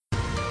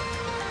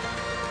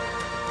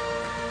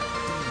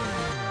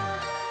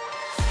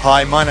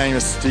Hi, my name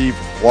is Steve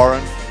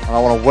Warren, and I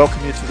want to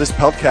welcome you to this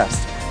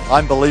podcast.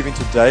 I'm believing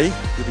today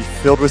you'll be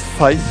filled with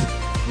faith,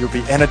 you'll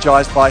be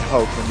energized by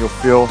hope, and you'll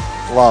feel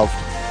loved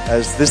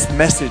as this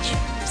message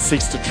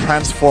seeks to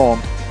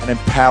transform and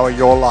empower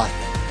your life.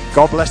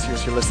 God bless you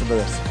as you listen to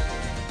this.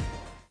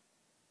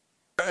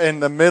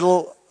 In the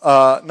middle,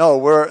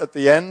 we're at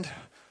the end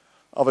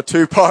of a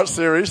two-part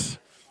series.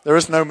 There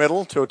is no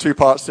middle to a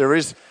two-part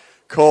series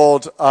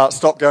called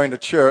Stop Going to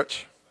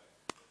Church.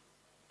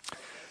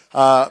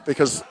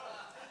 Because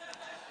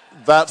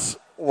that's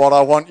what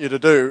I want you to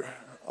do.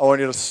 I want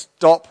you to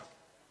stop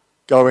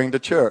going to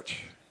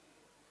church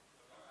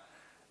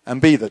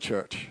and be the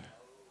church.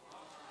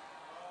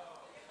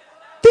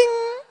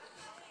 Ding!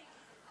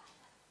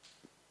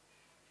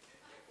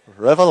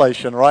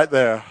 Revelation right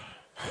there.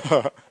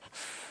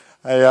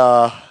 Hey,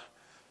 how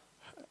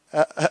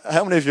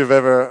many of you have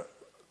ever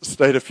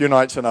stayed a few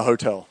nights in a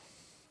hotel?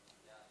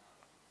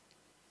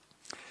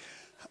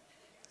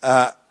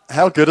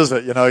 How good is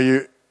it? You know,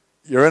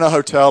 you're in a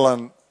hotel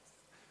and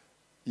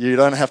you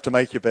don't have to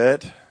make your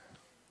bed. You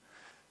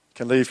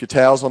can leave your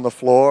towels on the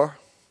floor.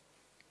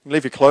 You can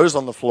leave your clothes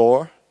on the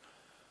floor.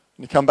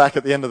 And you come back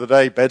at the end of the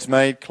day, bed's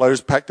made, clothes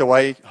packed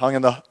away, hung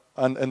in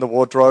the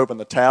wardrobe, and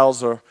the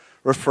towels are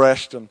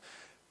refreshed, and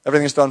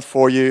everything's done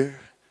for you.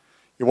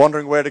 You're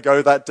wondering where to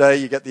go that day.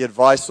 You get the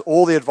advice,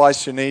 all the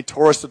advice you need,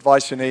 tourist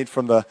advice you need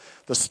from the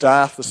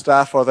staff. The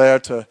staff are there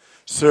to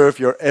serve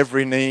your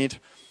every need.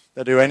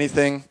 They do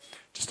anything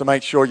just to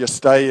make sure your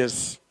stay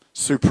is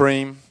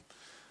supreme.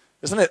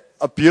 Isn't it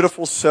a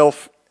beautiful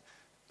self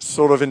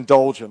sort of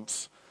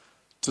indulgence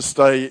to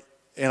stay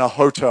in a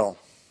hotel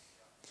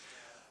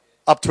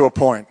up to a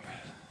point?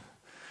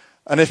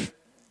 And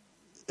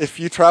if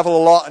you travel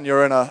a lot and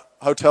you're in a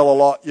hotel a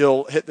lot,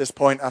 you'll hit this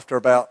point after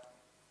about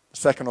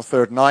second or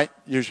third night,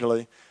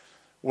 usually,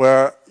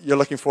 where you're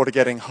looking forward to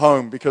getting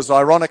home, because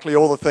ironically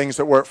all the things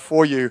that work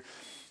for you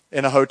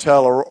in a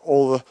hotel are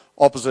all the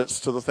opposites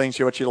to the things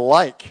you actually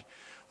like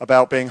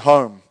about being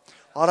home.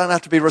 I don't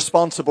have to be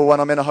responsible when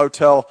I'm in a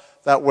hotel.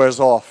 That wears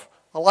off.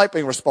 I like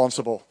being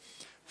responsible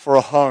for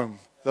a home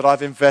that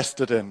I've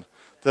invested in,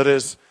 that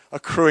is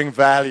accruing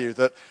value,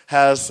 that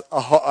has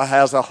a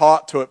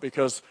heart to it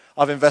because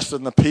I've invested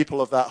in the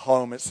people of that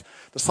home. There's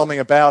something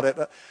about it.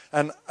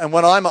 And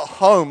when I'm at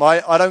home,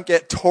 I don't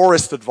get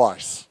tourist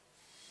advice.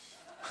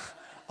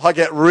 I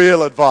get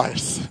real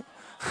advice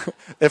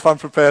if I'm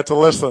prepared to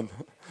listen,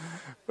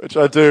 which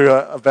I do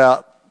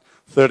about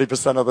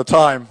 30% of the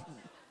time.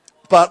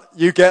 But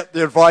you get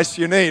the advice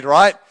you need,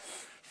 right?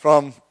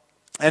 From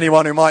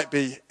anyone who might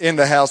be in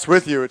the house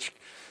with you.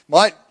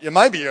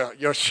 Maybe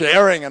you're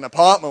sharing an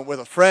apartment with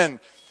a friend,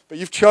 but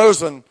you've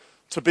chosen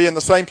to be in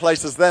the same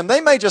place as them.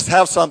 They may just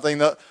have something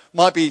that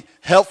might be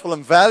helpful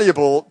and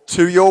valuable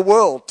to your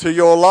world, to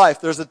your life.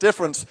 There's a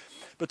difference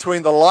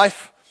between the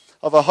life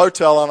of a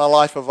hotel and a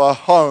life of a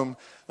home.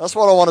 That's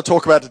what I want to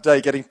talk about today,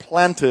 getting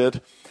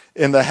planted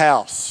in the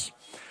house.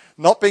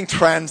 Not being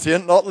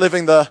transient, not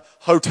living the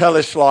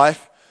hotelish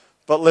life,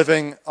 but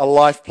living a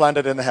life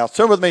planted in the house.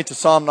 Turn with me to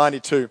Psalm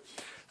 92,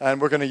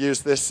 and we're going to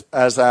use this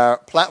as our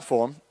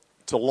platform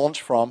to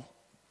launch from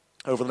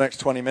over the next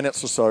 20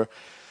 minutes or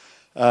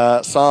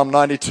so. Psalm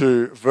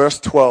 92, verse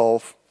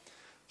 12,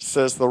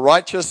 says, "The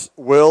righteous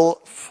will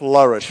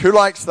flourish." Who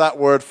likes that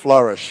word,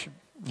 flourish?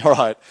 All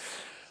right.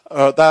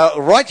 The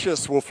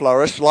righteous will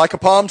flourish like a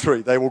palm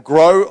tree. They will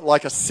grow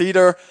like a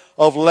cedar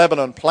of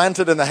Lebanon,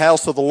 planted in the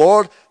house of the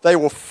Lord. They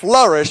will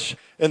flourish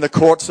in the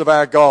courts of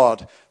our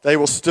God. They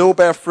will still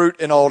bear fruit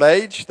in old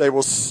age. They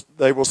will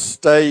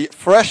stay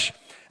fresh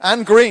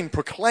and green,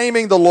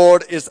 proclaiming the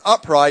Lord is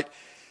upright,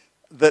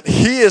 that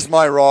he is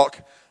my rock,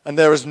 and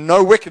there is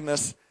no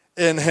wickedness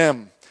in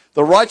him.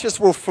 The righteous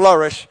will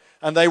flourish,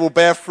 and they will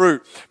bear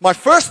fruit. My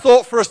first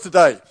thought for us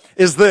today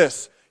is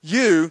this: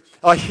 you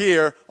are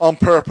here on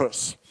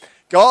purpose.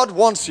 God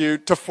wants you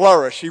to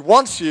flourish. He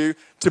wants you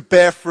to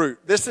bear fruit.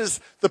 This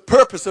is the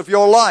purpose of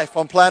your life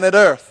on planet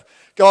Earth.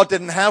 God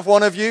didn't have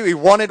one of you. He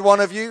wanted one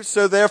of you,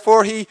 so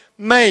therefore he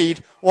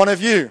made one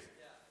of you.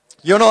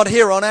 You're not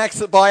here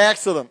by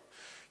accident.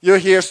 You're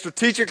here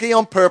strategically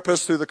on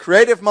purpose through the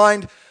creative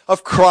mind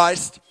of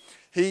Christ.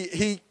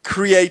 He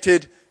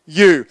created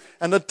you.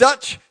 And the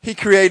Dutch he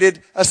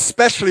created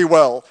especially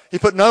well. He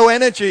put no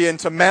energy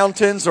into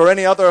mountains or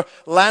any other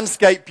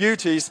landscape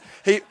beauties.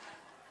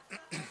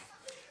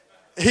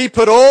 He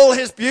put all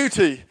his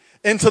beauty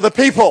into the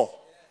people.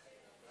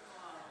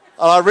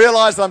 And I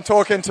realize I'm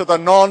talking to the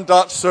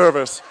non-Dutch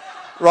service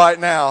right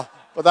now,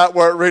 but that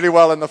worked really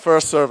well in the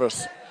first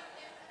service.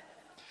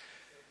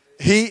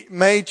 He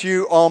made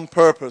you on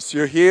purpose.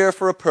 You're here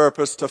for a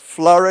purpose, to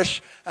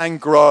flourish and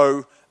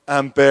grow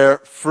and bear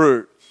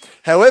fruit.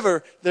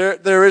 However,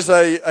 there is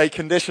a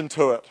condition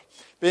to it.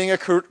 Being a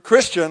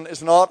Christian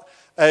is not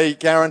a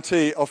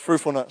guarantee of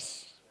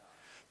fruitfulness.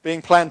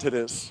 Being planted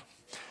is.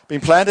 Being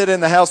planted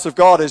in the house of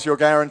God is your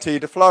guarantee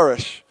to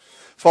flourish.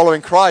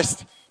 Following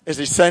Christ is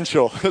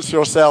essential. It's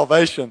your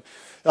salvation.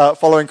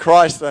 Following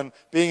Christ and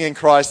being in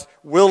Christ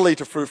will lead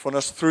to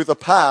fruitfulness through the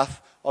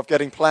path of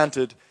getting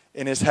planted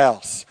in his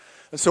house.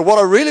 And so what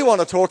I really want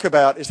to talk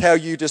about is how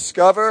you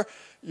discover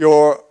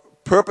your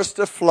purpose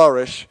to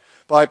flourish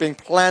by being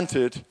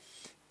planted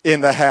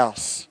in the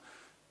house.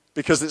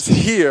 Because it's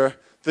here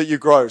that you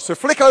grow. So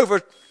flick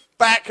over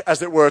back,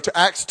 as it were, to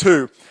Acts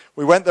 2.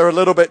 We went there a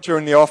little bit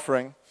during the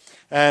offering.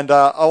 And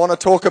I want to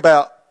talk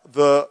about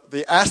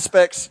the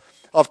aspects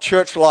of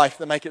church life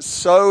that make it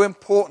so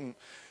important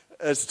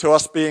as to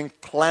us being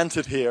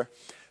planted here.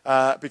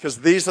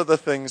 Because these are the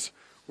things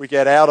we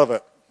get out of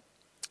it.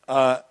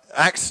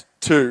 Acts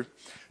 2,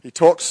 he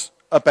talks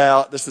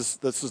about, this is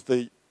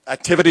the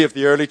activity of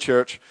the early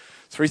church,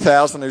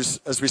 3,000 who,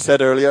 as we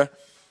said earlier,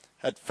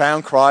 had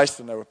found Christ,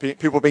 and there were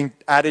people being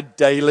added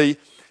daily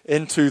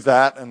into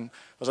that. And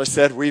as I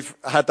said, we've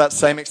had that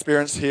same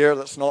experience here.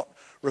 That's not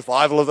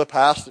revival of the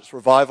past, it's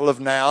revival of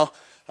now.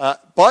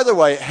 By the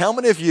way, how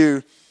many of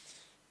you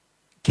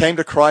came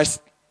to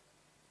Christ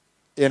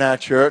in our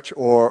church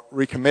or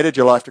recommitted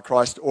your life to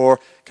Christ, or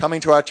coming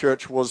to our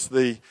church was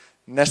the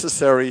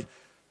necessary,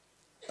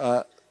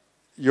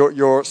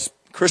 your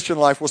Christian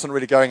life wasn't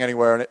really going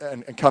anywhere,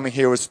 and coming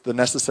here was the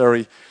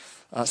necessary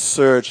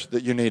surge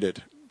that you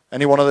needed?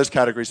 Any one of those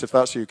categories, if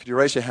that's you, could you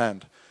raise your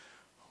hand?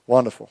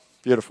 Wonderful.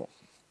 Beautiful.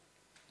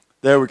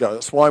 There we go.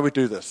 That's why we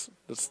do this.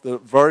 That's the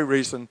very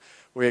reason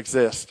we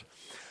exist.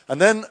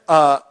 And then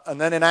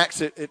in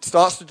Acts, it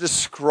starts to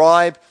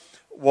describe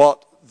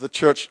what the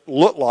church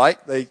looked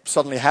like. They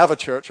suddenly have a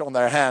church on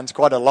their hands,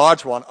 quite a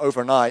large one,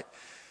 overnight.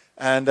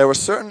 And there were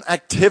certain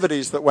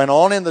activities that went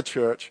on in the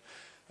church,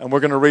 and we're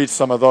going to read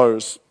some of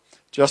those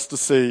just to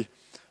see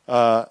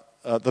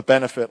the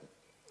benefit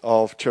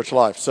of church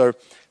life. So,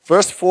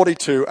 verse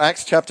 42,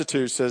 Acts chapter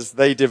 2 says,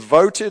 they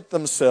devoted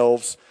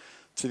themselves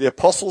to the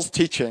apostles'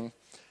 teaching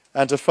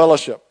and to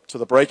fellowship, to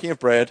the breaking of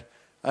bread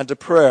and to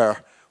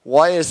prayer.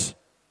 Why is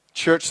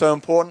church so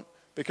important?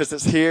 Because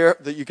it's here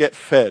that you get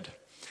fed.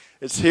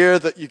 It's here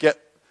that you get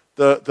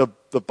the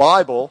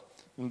Bible.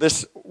 And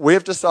this,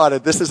 we've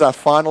decided this is our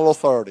final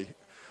authority.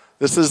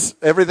 This is,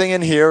 everything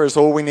in here is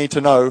all we need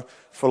to know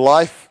for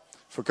life,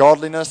 for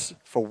godliness,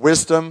 for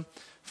wisdom,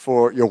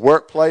 for your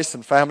workplace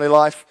and family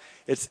life.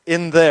 It's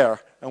in there.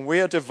 And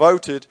we are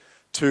devoted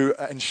to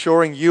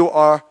ensuring you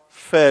are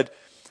fed.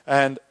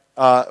 And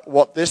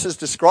what this is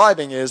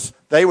describing is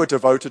they were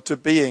devoted to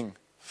being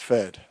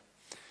fed.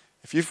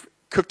 If you've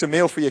cooked a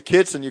meal for your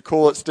kids and you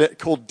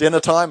called dinner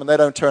time and they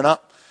don't turn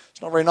up,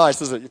 it's not very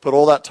nice, is it? You put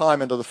all that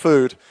time into the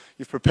food,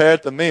 you've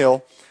prepared the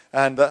meal,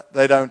 and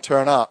they don't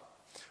turn up.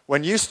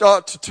 When you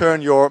start to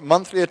turn your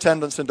monthly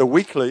attendance into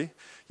weekly,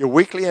 your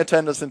weekly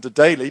attendance into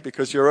daily,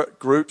 because you're at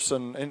groups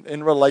and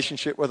in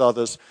relationship with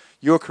others,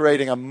 you're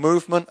creating a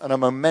movement and a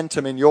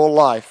momentum in your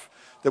life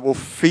that will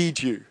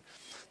feed you.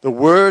 The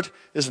word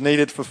is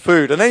needed for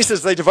food. And then he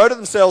says they devoted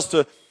themselves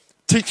to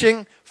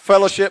teaching,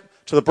 fellowship,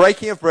 to the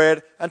breaking of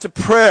bread, and to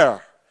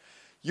prayer.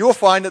 You'll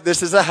find that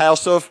this is a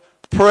house of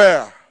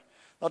prayer.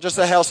 Not just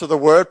a house of the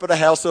word, but a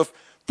house of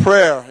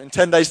prayer. In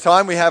 10 days'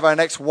 time, we have our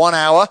next 1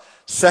 hour,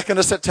 2nd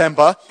of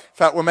September. In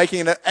fact, we're making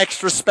it an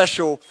extra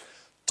special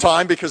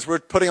time because we're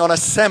putting on a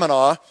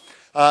seminar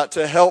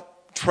to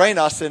help train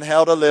us in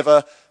how to live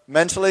a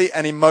mentally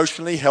and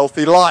emotionally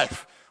healthy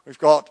life. We've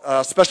got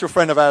a special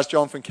friend of ours,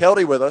 John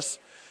Finkelty, with us,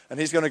 and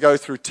he's going to go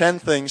through 10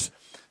 things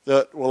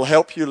that will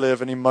help you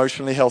live an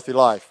emotionally healthy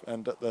life.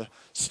 And at the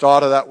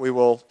start of that, we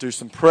will do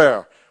some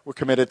prayer. We're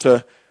committed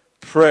to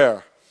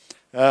prayer.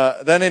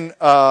 Then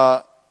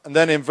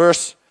in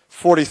verse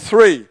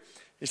 43,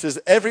 he says,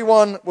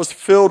 everyone was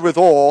filled with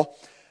awe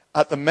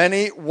at the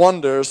many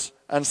wonders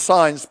and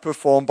signs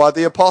performed by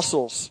the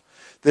apostles.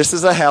 This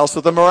is a house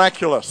of the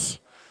miraculous.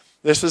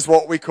 This is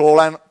what we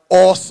call an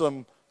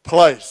awesome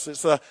place.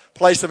 It's a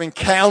place of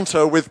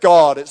encounter with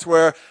God. It's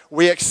where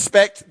we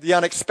expect the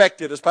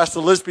unexpected. As Pastor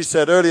Lisby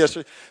said earlier,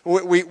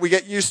 we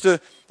get used to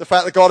the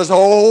fact that God is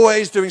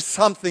always doing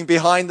something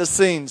behind the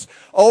scenes,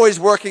 always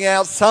working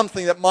out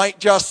something that might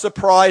just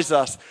surprise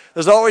us.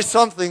 There's always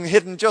something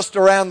hidden just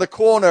around the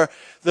corner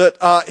that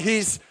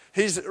he's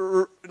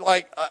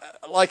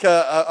like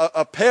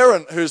a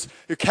parent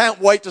who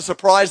can't wait to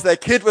surprise their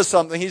kid with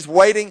something. He's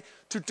waiting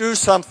to do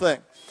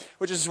something,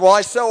 which is why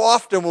so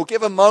often we'll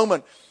give a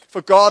moment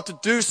for God to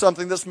do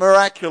something that's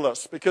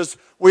miraculous, because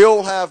we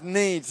all have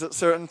needs at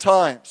certain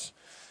times.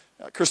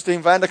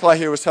 Christine Vanderkly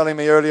here was telling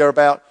me earlier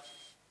about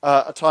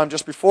a time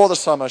just before the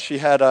summer. She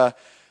had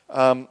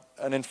an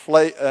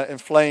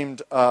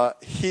inflamed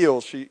heel.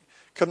 She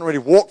couldn't really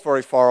walk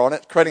very far on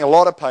it, creating a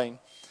lot of pain.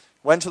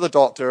 Went to the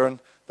doctor, and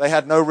they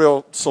had no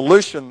real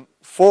solution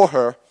for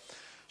her.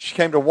 She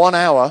came to 1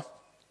 hour,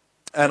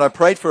 and I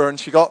prayed for her, and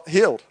she got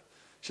healed.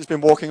 She's been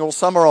walking all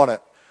summer on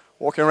it,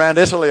 walking around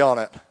Italy on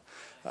it.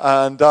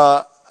 And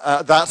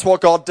that's what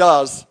God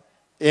does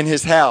in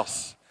his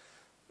house.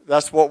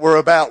 That's what we're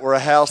about. We're a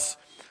house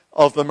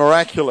of the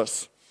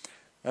miraculous.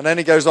 And then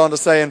he goes on to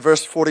say in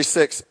verse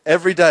 46,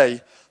 every day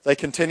they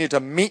continued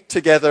to meet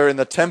together in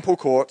the temple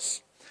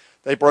courts.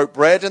 They broke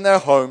bread in their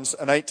homes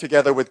and ate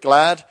together with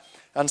glad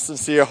and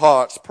sincere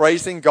hearts,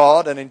 praising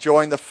God and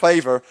enjoying the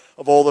favor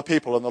of all the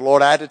people. And the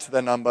Lord added to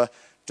their number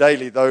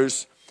daily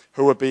those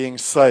who were being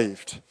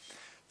saved.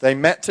 They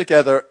met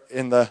together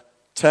in the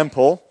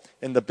temple,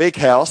 in the big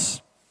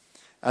house,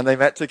 and they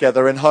met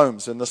together in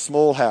homes, in the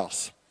small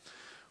house.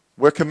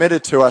 We're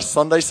committed to our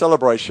Sunday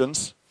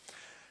celebrations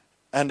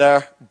and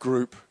our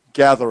group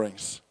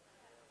gatherings.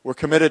 We're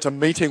committed to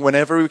meeting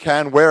whenever we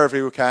can,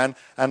 wherever we can,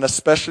 and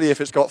especially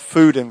if it's got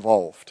food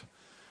involved.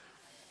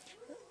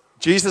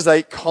 Jesus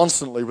ate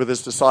constantly with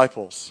his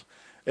disciples.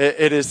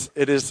 It is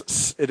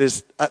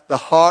at the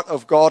heart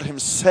of God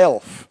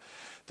himself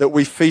that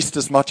we feast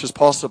as much as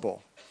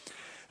possible.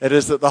 It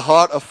is at the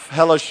heart of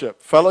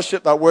fellowship.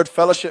 Fellowship, that word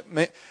fellowship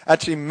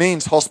actually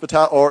means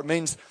hospitality, or it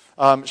means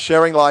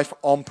sharing life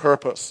on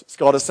purpose. It's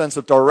got a sense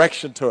of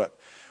direction to it.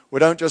 We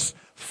don't just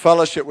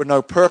fellowship with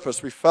no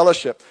purpose. We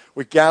fellowship.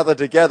 We gather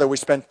together. We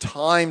spend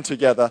time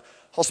together.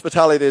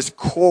 Hospitality is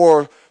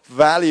core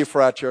value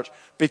for our church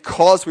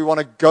because we want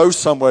to go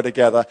somewhere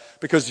together,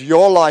 because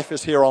your life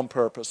is here on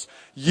purpose.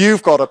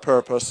 You've got a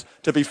purpose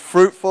to be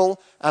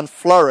fruitful and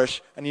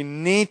flourish, and you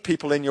need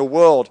people in your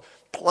world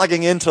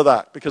plugging into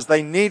that because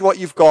they need what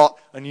you've got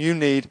and you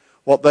need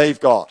what they've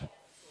got.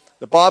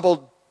 The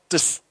Bible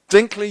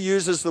distinctly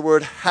uses the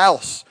word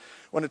house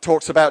when it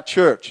talks about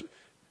church.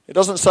 It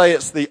doesn't say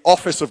it's the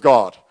office of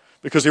God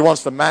because he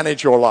wants to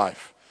manage your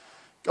life.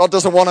 God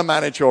doesn't want to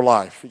manage your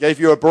life. He gave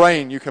you a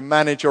brain. You can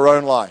manage your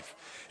own life.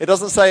 It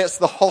doesn't say it's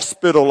the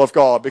hospital of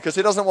God because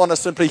he doesn't want to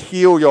simply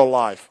heal your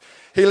life.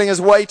 Healing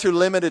is way too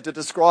limited to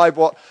describe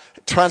what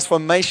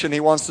transformation he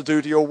wants to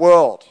do to your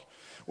world.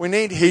 We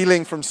need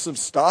healing from some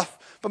stuff,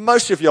 but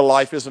most of your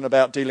life isn't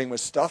about dealing with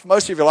stuff.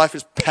 Most of your life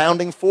is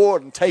pounding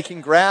forward and taking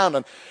ground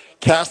and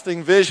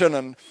casting vision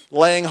and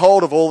laying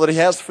hold of all that he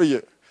has for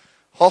you.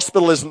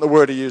 Hospital isn't the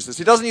word he uses.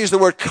 He doesn't use the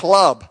word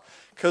club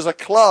because a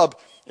club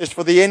is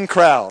for the in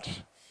crowd.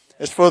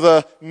 It's for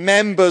the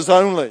members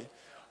only.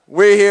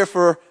 We're here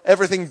for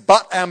everything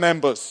but our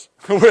members.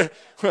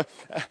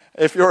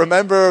 If you're a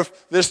member of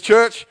this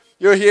church,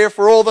 you're here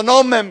for all the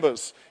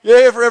non-members. You're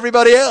here for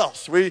everybody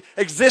else. We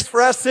exist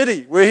for our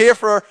city. We're here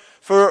for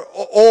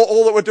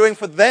all that we're doing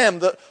for them,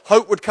 that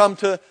hope would come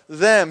to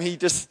them. He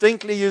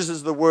distinctly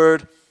uses the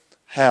word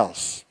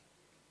house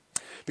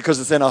because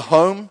it's in a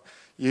home.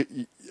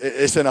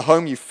 It's in a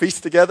home you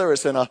feast together.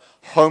 It's in a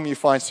home you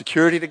find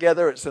security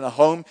together. It's in a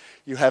home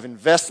you have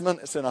investment.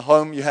 It's in a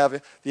home you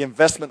have the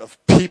investment of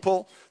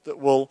people that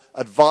will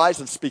advise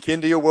and speak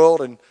into your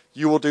world, and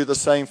you will do the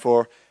same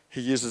for.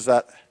 He uses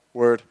that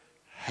word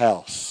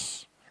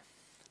house.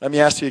 Let me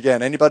ask you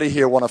again, anybody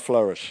here want to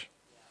flourish?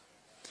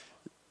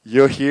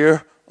 You're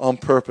here on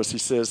purpose. He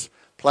says,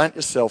 plant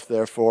yourself,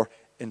 therefore,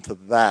 into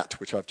that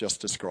which I've just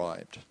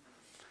described.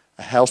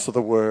 A house of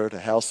the word, a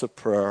house of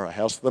prayer, a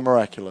house of the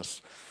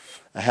miraculous,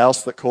 a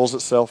house that calls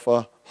itself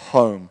a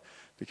home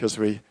because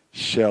we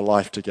share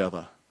life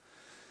together.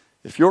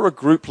 If you're a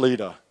group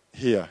leader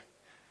here,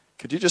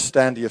 could you just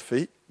stand to your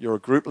feet? You're a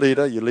group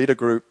leader, you lead a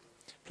group.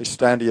 Please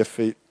stand to your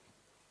feet.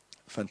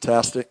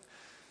 Fantastic.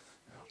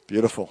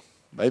 Beautiful.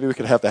 Maybe we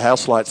could have the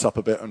house lights up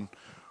a bit and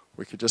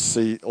we could just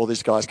see all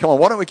these guys. Come on,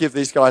 why don't we give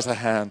these guys a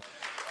hand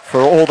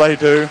for all they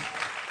do?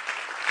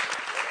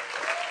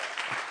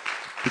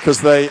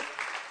 Because they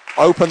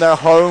open their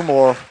home,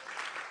 or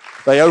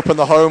they open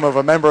the home of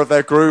a member of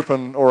their group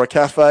or a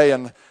cafe,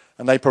 and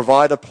they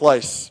provide a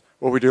place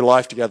where we do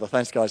life together.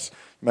 Thanks, guys.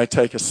 You may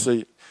take a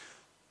seat.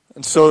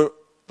 And so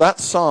that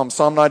Psalm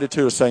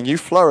 92, is saying you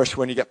flourish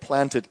when you get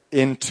planted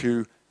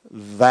into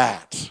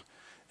that,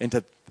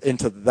 into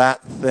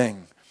that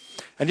thing.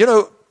 And you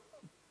know,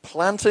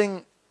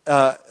 planting,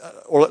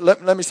 or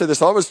let me say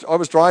this. I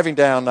was driving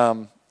down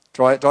the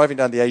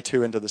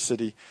A2 into the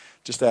city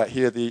just out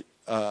here the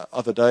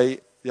other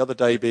day. The other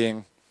day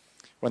being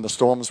when the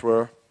storms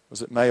were,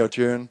 was it May or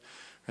June?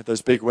 Had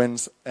those big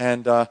winds.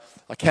 And I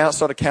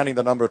started counting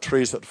the number of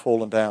trees that had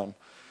fallen down.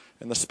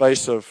 In the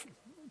space of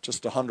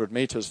just 100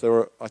 meters,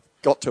 I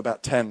got to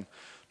about 10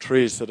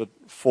 trees that had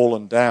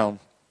fallen down.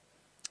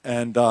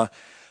 And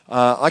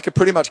I could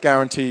pretty much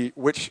guarantee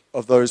which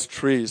of those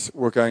trees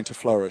were going to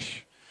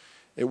flourish.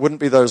 It wouldn't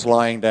be those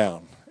lying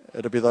down.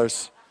 It would be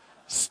those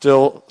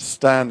still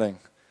standing,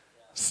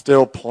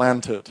 still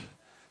planted.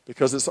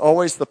 Because it's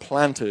always the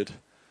planted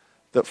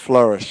that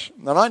flourish.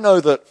 And I know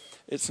that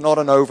it's not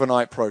an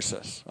overnight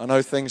process. I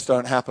know things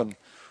don't happen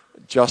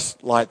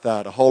just like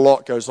that. A whole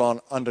lot goes on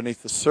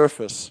underneath the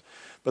surface.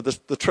 But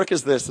the trick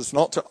is this. It's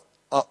not to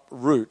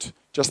uproot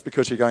just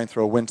because you're going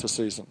through a winter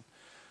season,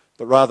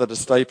 but rather to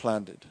stay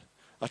planted.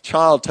 A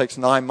child takes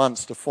 9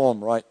 months to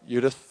form, right,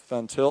 Judith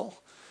Van Til?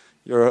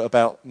 You're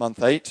about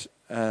month 8.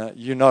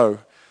 You know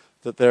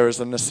that there is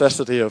a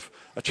necessity of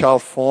a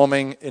child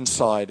forming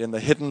inside, in the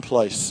hidden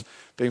place,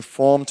 being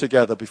formed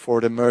together before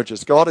it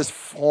emerges. God is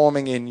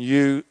forming in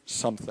you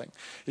something.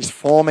 He's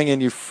forming in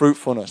you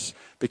fruitfulness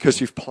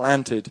because you've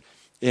planted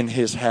in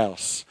his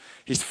house.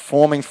 He's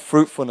forming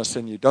fruitfulness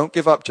in you. Don't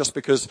give up just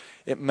because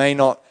it may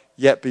not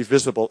yet be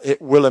visible.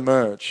 It will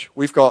emerge.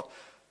 We've got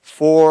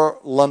 4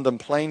 London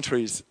plane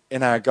trees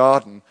in our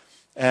garden,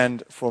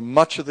 and for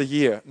much of the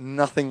year,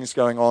 nothing's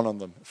going on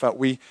them. In fact,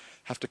 we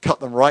have to cut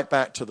them right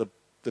back to the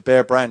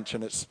bare branch,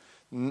 and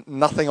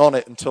nothing on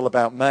it until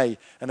about May,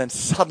 and then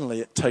suddenly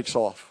it takes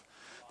off.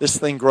 This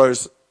thing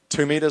grows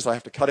 2 meters. I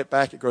have to cut it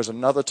back. It grows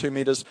another 2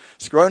 meters.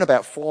 It's grown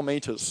about 4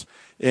 meters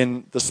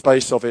in the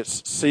space of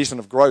its season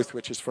of growth,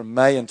 which is from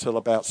May until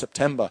about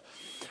September.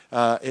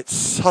 It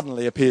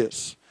suddenly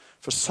appears.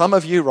 For some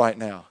of you right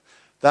now,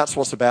 that's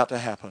what's about to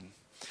happen.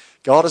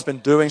 God has been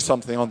doing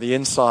something on the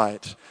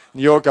inside.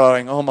 And you're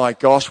going, oh my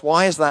gosh,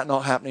 why is that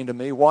not happening to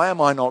me? Why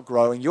am I not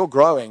growing? You're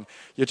growing.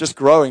 You're just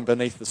growing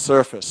beneath the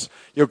surface.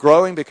 You're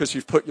growing because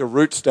you've put your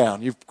roots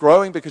down. You're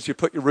growing because you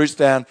put your roots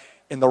down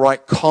in the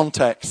right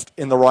context,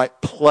 in the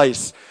right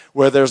place,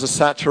 where there's a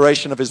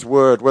saturation of His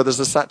Word, where there's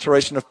a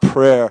saturation of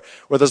prayer,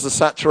 where there's a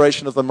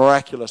saturation of the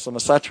miraculous and a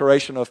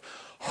saturation of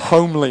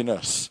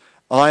homeliness.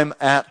 I'm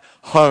at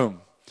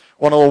home.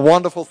 One of the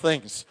wonderful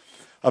things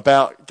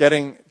about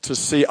getting to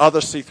see other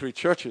C3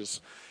 churches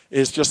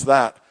is just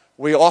that.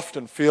 We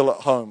often feel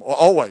at home, or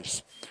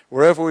always,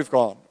 wherever we've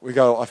gone, we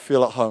go, I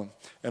feel at home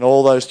in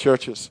all those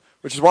churches,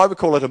 which is why we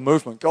call it a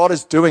movement. God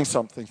is doing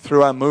something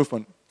through our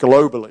movement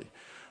globally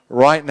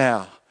right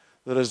now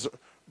that is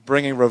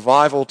bringing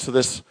revival to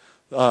this,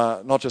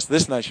 not just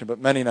this nation, but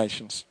many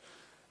nations.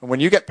 And when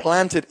you get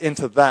planted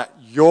into that,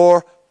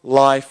 your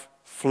life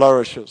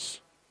flourishes.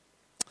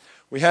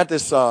 We had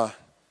this,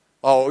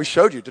 we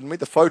showed you, didn't we,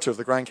 the photo of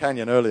the Grand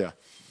Canyon earlier.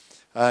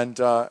 And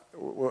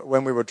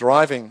when we were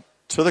driving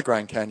to the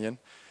Grand Canyon,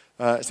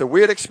 it's a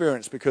weird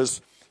experience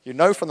because you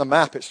know from the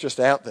map it's just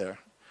out there.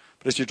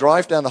 But as you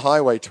drive down the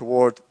highway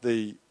toward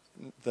the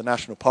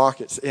national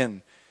park it's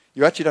in,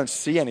 you actually don't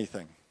see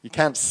anything. You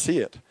can't see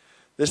it.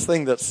 This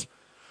thing that's,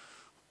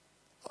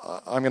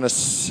 I'm going to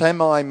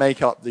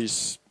semi-make up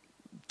these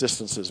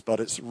distances, but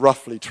it's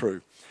roughly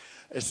true.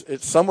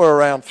 It's somewhere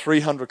around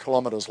 300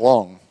 kilometers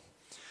long.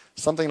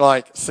 Something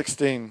like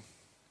 16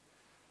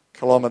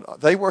 kilometers.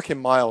 They work in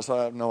miles.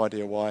 I have no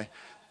idea why.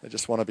 They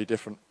just want to be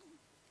different.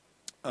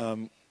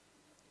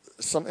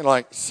 Something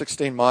like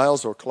 16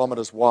 miles or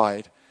kilometers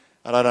wide,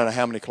 and I don't know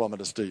how many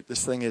kilometers deep.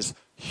 This thing is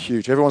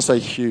huge. Everyone say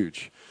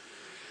huge.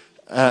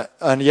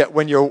 And yet,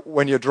 when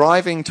you're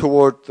driving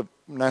toward the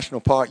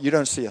national park, you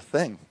don't see a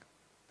thing.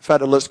 In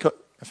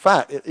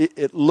fact,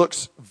 it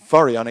looks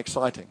very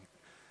unexciting.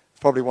 It's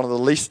probably one of the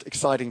least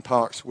exciting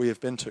parks we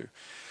have been to.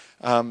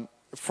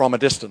 From a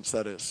distance,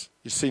 that is.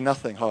 You see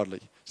nothing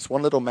hardly. It's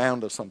one little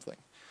mound of something.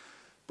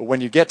 But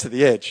when you get to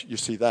the edge, you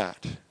see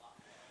that.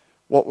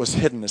 What was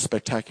hidden is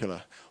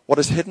spectacular. What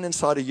is hidden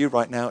inside of you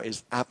right now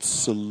is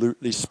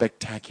absolutely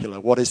spectacular.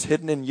 What is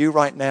hidden in you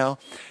right now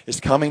is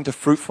coming to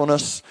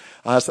fruitfulness.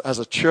 As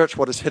a church,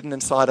 what is hidden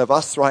inside of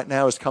us right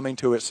now is coming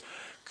to its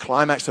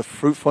climax of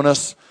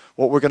fruitfulness.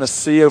 What we're going to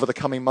see over the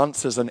coming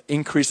months is an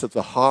increase of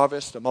the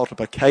harvest, a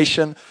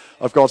multiplication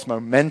of God's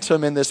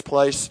momentum in this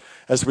place.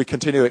 As we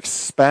continue to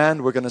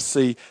expand, we're going to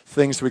see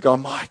things we go,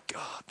 my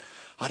God,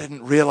 I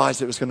didn't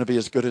realize it was going to be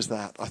as good as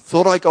that. I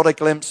thought I got a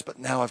glimpse, but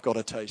now I've got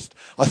a taste.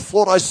 I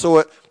thought I saw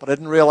it, but I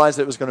didn't realize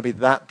it was going to be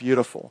that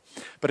beautiful.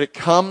 But it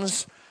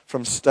comes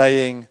from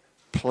staying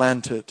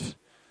planted.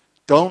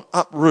 Don't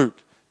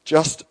uproot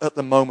just at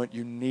the moment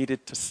you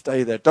needed to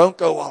stay there. Don't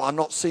go, well, I'm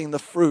not seeing the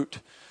fruit.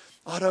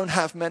 I don't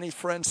have many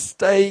friends.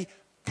 Stay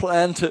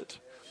planted.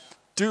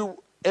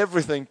 Do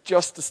everything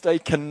just to stay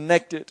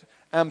connected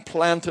and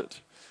planted.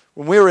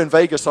 When we were in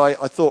Vegas, I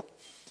thought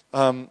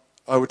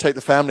I would take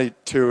the family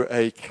to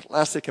a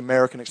classic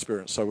American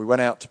experience. So we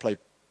went out to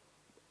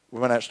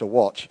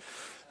watch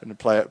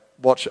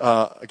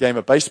a game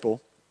of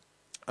baseball.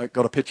 I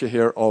got a picture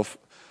here of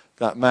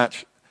that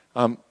match.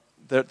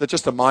 They're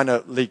just a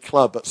minor league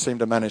club, but seem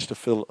to manage to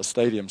fill a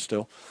stadium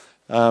still.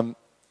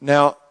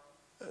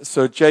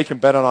 So Jake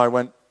and Ben and I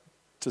went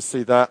to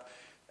see that,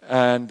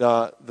 and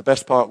the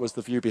best part was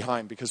the view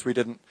behind, because we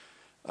didn't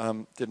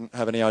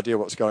have any idea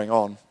what was going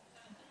on,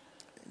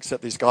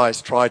 except these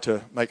guys tried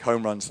to make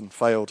home runs and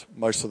failed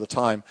most of the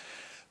time.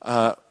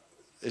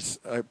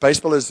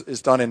 Baseball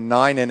is done in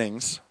 9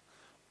 innings.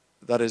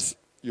 That is,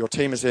 your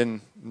team is in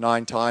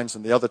 9 times,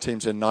 and the other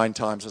team's in 9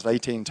 times. There's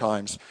 18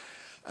 times.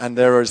 And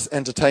there is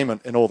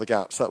entertainment in all the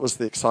gaps. That was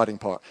the exciting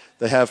part.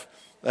 They have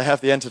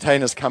the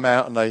entertainers come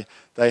out, and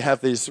they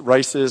have these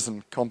races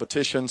and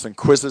competitions and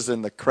quizzes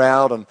in the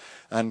crowd,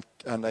 and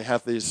they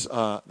have these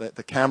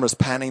the cameras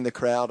panning the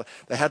crowd.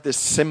 They had this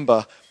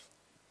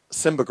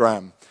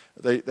Simbagram.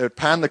 They would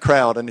pan the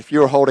crowd, and if you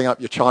were holding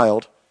up your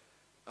child,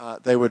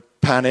 they would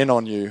pan in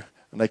on you,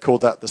 and they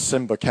called that the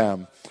Simba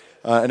cam.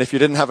 And if you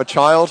didn't have a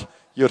child,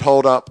 you'd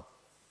hold up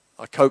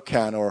a Coke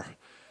can or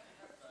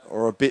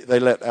a beer. They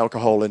let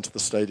alcohol into the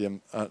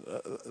stadium.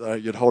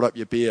 You'd hold up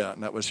your beer,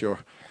 and that was your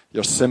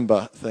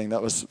Simba thing.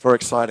 That was very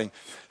exciting.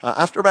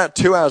 After about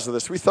 2 hours of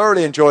this, we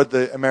thoroughly enjoyed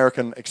the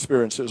American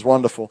experience. It was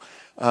wonderful,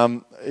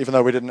 even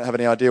though we didn't have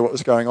any idea what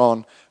was going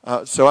on.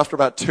 So after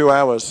about 2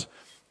 hours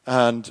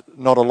and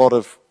not a lot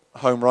of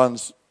home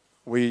runs,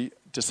 we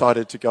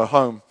decided to go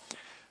home.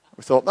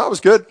 We thought, that was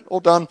good, all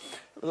done.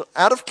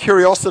 Out of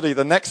curiosity,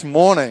 the next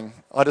morning,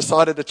 I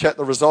decided to check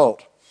the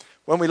result.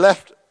 When we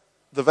left,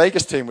 the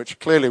Vegas team, which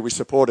clearly we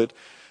supported,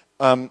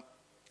 were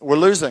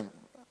losing.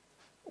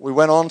 We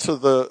went onto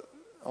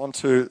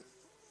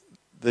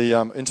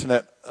the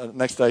internet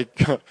next day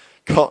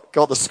got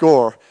the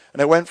score,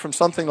 and it went from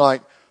something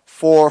like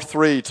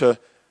 4-3 to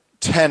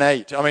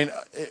 10-8. I mean,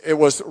 it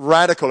was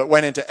radical. It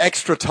went into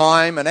extra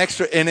time and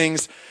extra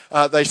innings.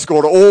 They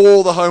scored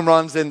all the home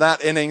runs in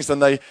that innings,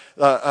 and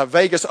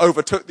Vegas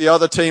overtook the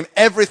other team.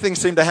 Everything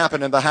seemed to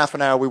happen in the half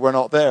an hour we were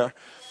not there.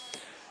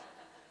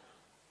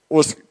 It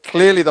was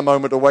clearly the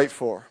moment to wait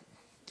for.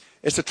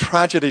 It's a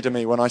tragedy to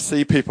me when I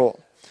see people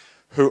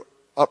who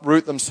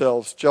uproot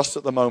themselves just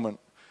at the moment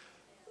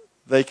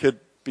they could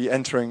be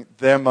entering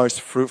their most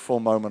fruitful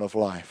moment of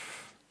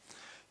life,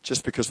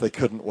 just because they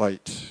couldn't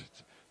wait,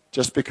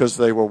 just because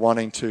they were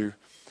wanting to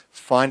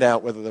find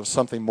out whether there was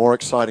something more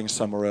exciting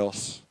somewhere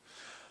else.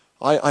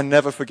 I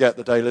never forget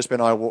the day Lisbeth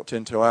and I walked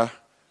into our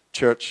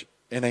church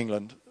in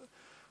England,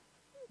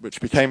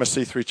 which became a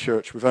C3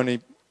 church. We've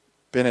only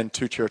been in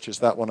 2 churches,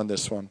 that one and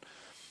this one.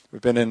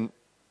 We've been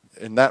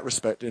in that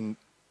respect in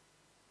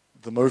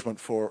the movement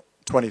for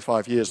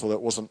 25 years, although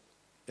it wasn't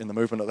in the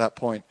movement at that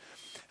point.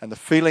 And the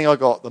feeling I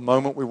got the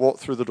moment we walked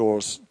through the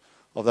doors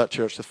of that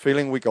church, the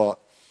feeling we got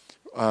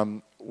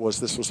was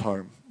this was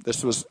home.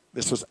 This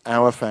was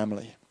our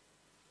family.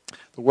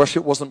 The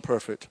worship wasn't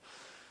perfect.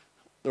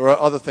 There were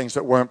other things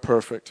that weren't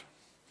perfect.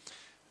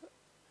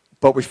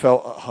 But we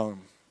felt at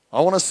home.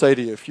 I want to say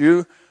to you, if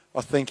you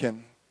are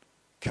thinking,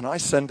 can I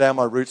send down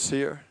my roots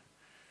here?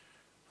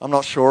 I'm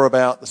not sure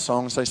about the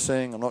songs they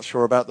sing. I'm not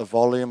sure about the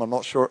volume. I'm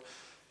not sure.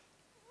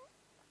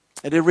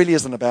 And it really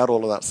isn't about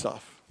all of that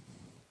stuff.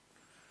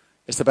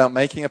 It's about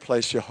making a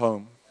place your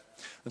home.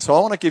 And so I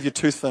want to give you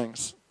 2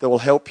 things that will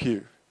help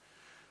you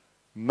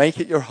make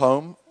it your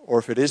home, or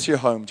if it is your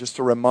home, just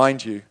to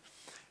remind you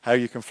how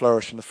you can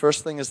flourish. And the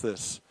first thing is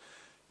this.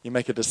 You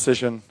make a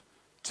decision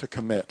to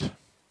commit.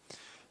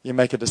 You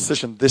make a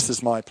decision, this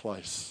is my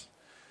place.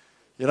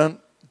 You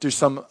don't do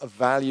some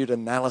valued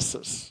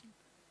analysis.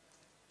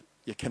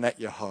 You connect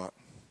your heart.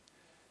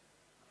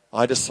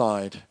 I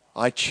decide,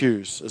 I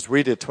choose, as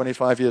we did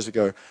 25 years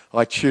ago,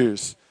 I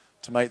choose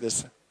to make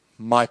this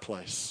my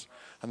place.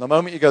 And the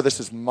moment you go, this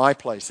is my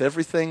place,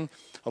 everything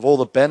of all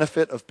the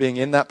benefit of being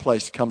in that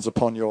place comes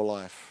upon your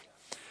life.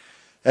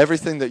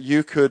 Everything that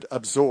you could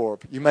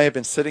absorb. You may have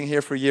been sitting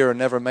here for a year and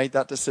never made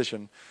that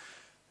decision.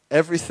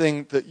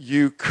 Everything that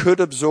you could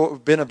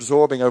absorb, been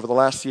absorbing over the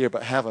last year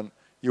but haven't,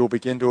 you will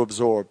begin to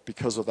absorb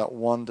because of that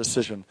one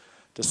decision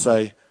to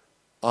say,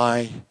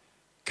 I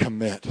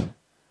commit.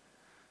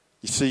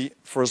 You see,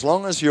 for as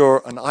long as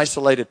you're an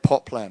isolated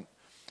pot plant,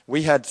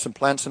 we had some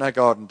plants in our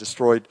garden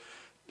destroyed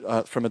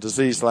from a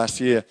disease last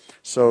year.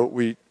 So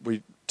we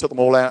took them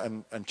all out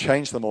and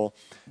changed them all.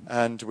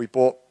 And we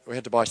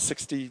had to buy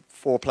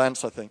 64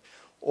 plants, I think,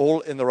 all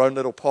in their own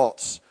little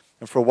pots.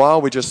 And for a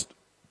while, we just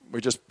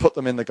put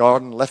them in the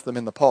garden, left them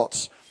in the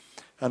pots.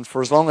 And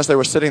for as long as they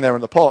were sitting there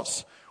in the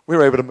pots, we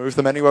were able to move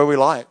them anywhere we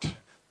liked.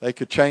 They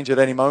could change at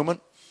any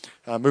moment,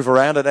 move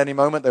around at any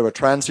moment. They were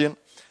transient.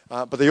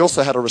 But they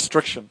also had a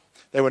restriction.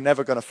 They were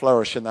never going to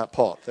flourish in that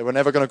pot. They were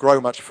never going to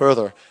grow much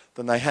further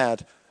than they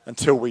had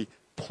until we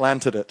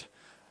planted it.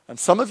 And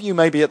some of you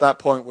may be at that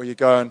point where you're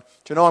going,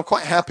 do you know, I'm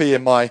quite happy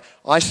in my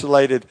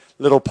isolated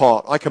little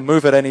pot. I can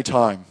move at any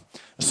time.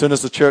 As soon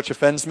as the church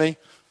offends me,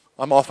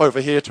 I'm off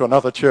over here to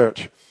another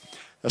church.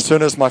 As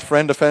soon as my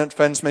friend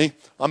offends me,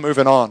 I'm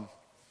moving on.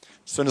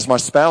 As soon as my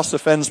spouse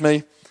offends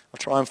me, I'll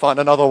try and find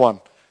another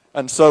one.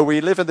 And so we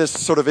live in this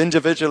sort of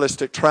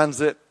individualistic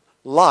transit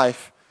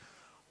life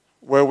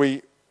where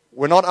we're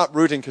not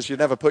uprooting because you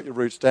never put your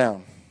roots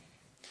down.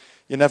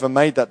 You never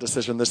made that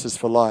decision, this is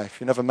for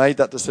life. You never made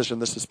that decision,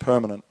 this is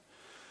permanent.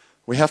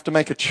 We have to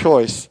make a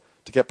choice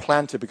to get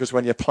planted, because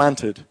when you're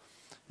planted,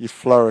 you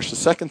flourish. The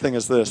second thing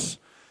is this.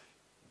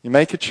 You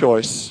make a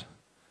choice,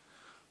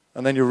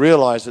 and then you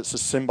realize it's a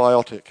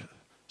symbiotic,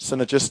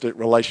 synergistic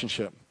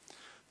relationship.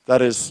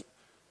 That is,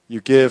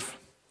 you give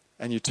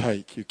and you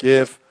take. You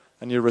give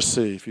and you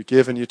receive. You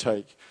give and you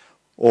take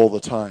all the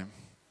time.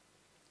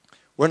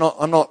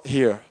 I'm not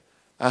here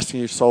asking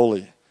you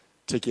solely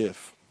to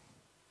give.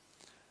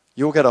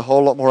 You'll get a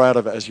whole lot more out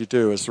of it as you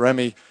do. As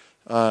Remy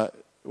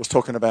was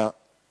talking about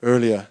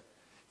earlier,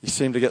 you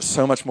seem to get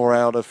so much more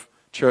out of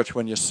church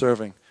when you're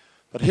serving.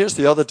 But here's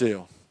the other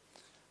deal.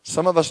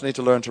 Some of us need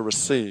to learn to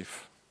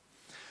receive,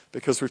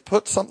 because we've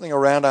put something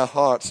around our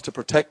hearts to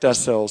protect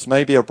ourselves.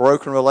 Maybe a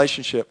broken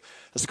relationship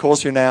has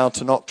caused you now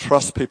to not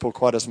trust people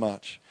quite as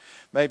much.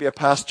 Maybe a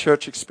past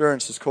church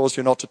experience has caused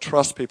you not to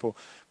trust people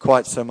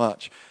quite so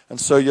much. And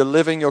so you're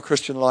living your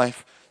Christian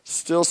life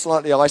still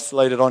slightly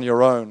isolated on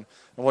your own.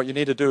 And what you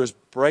need to do is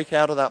break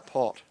out of that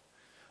pot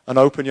and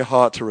open your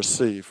heart to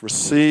receive.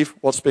 Receive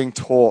what's being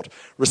taught.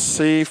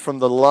 Receive from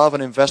the love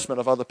and investment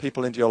of other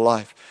people into your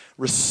life.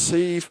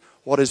 Receive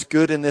what is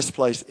good in this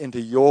place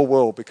into your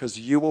world, because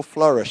you will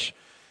flourish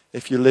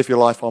if you live your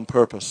life on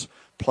purpose,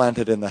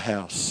 planted in the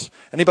house.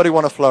 Anybody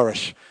want to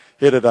flourish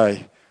here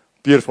today?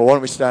 Beautiful. Why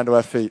don't we stand to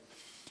our feet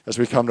as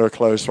we come to a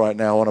close right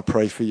now? I want to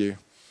pray for you.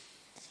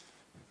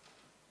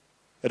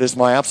 It is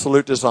my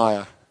absolute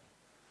desire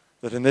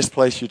that in this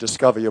place you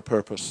discover your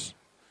purpose.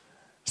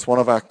 It's one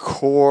of our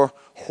core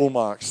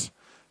hallmarks,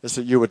 is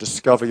that you would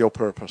discover your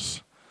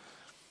purpose.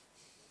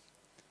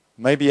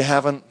 Maybe you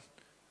haven't,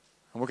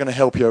 and we're going to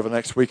help you over the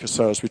next week or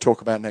so as we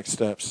talk about next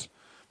steps.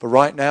 But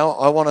right now,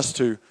 I want us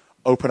to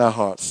open our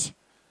hearts.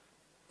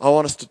 I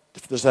want us to,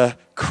 if there's a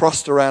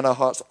crust around our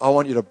hearts, I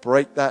want you to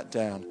break that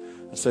down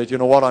and say, you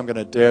know what, I'm going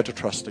to dare to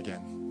trust again.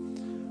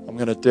 I'm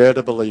going to dare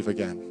to believe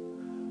again.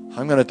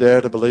 I'm going to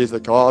dare to believe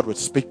that God would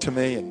speak to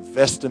me,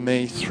 invest in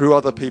me through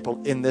other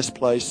people in this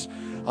place.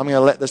 I'm going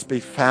to let this be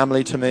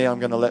family to me. I'm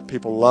going to let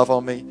people love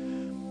on me.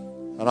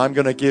 And I'm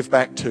going to give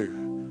back too.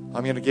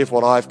 I'm going to give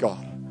what I've got.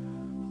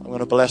 I'm going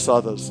to bless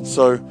others. And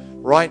so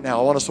right now,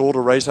 I want us all to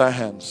raise our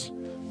hands.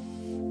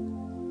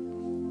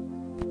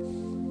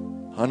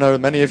 I know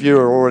many of you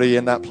are already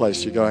in that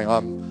place. You're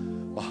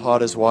going, my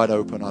heart is wide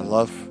open. I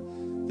love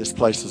this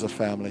place as a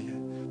family.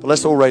 But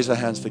let's all raise our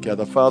hands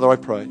together. Father, I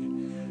pray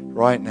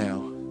right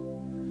now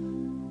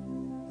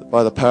that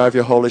by the power of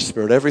your Holy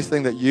Spirit,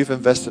 everything that you've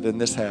invested in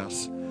this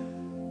house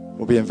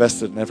will be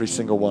invested in every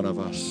single one of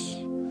us.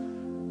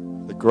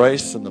 The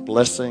grace and the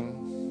blessing,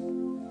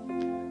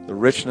 the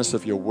richness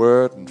of your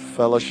word and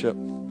fellowship,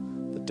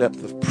 the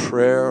depth of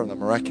prayer and the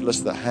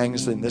miraculous that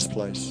hangs in this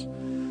place,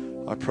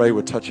 I pray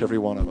would touch every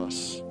one of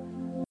us.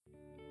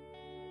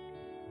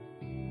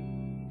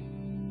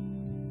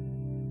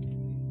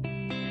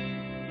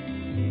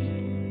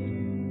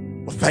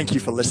 Well, thank you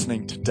for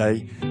listening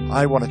today.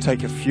 I want to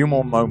take a few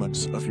more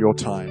moments of your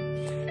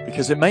time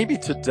because it may be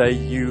today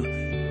you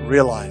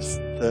realize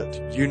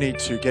that you need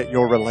to get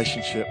your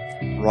relationship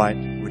right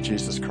with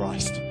Jesus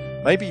Christ.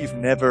 Maybe you've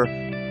never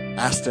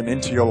asked him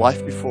into your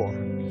life before.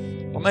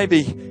 Or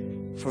maybe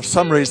for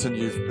some reason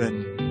you've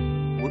been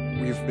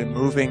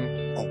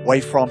moving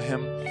away from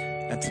him.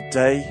 And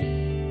today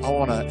I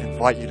want to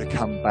invite you to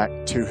come back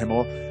to him.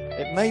 Or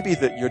it may be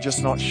that you're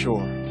just not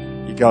sure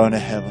you're going to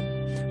heaven.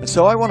 And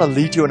so I want to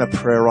lead you in a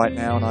prayer right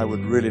now, and I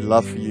would really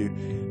love for you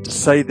to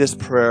say this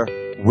prayer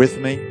with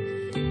me.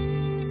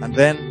 And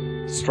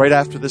then straight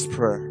after this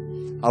prayer,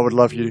 I would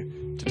love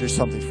you to do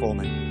something for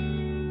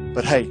me.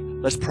 But hey,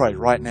 let's pray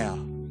right now.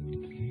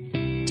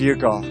 Dear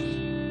God,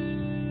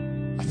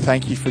 I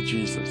thank you for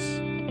Jesus.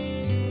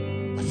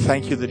 I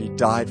thank you that he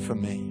died for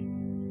me.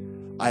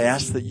 I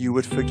ask that you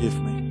would forgive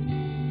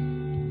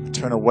me. I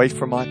turn away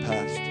from my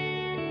past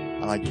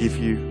and I give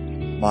you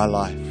my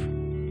life.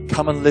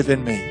 Come and live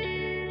in me.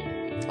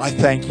 I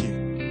thank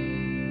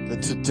you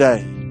that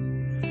today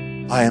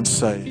I am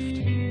saved.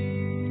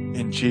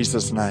 In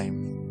Jesus'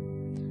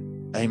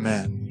 name,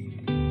 amen.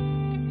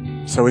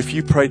 So if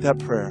you prayed that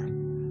prayer,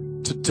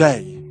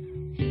 today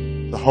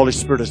the Holy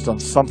Spirit has done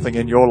something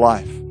in your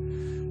life.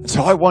 And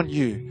so I want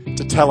you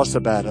to tell us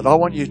about it. I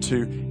want you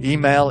to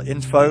email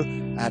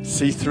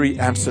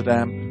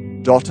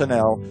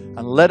info@c3amsterdam.nl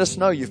and let us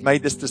know you've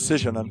made this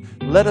decision, and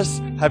let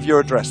us have your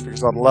address,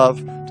 because I'd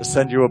love to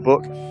send you a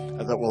book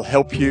that will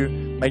help you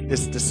make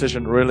this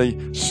decision really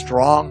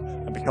strong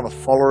and become a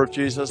follower of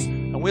Jesus.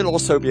 And we'll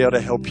also be able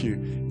to help you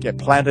get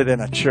planted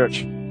in a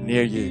church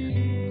near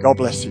you. God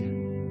bless you.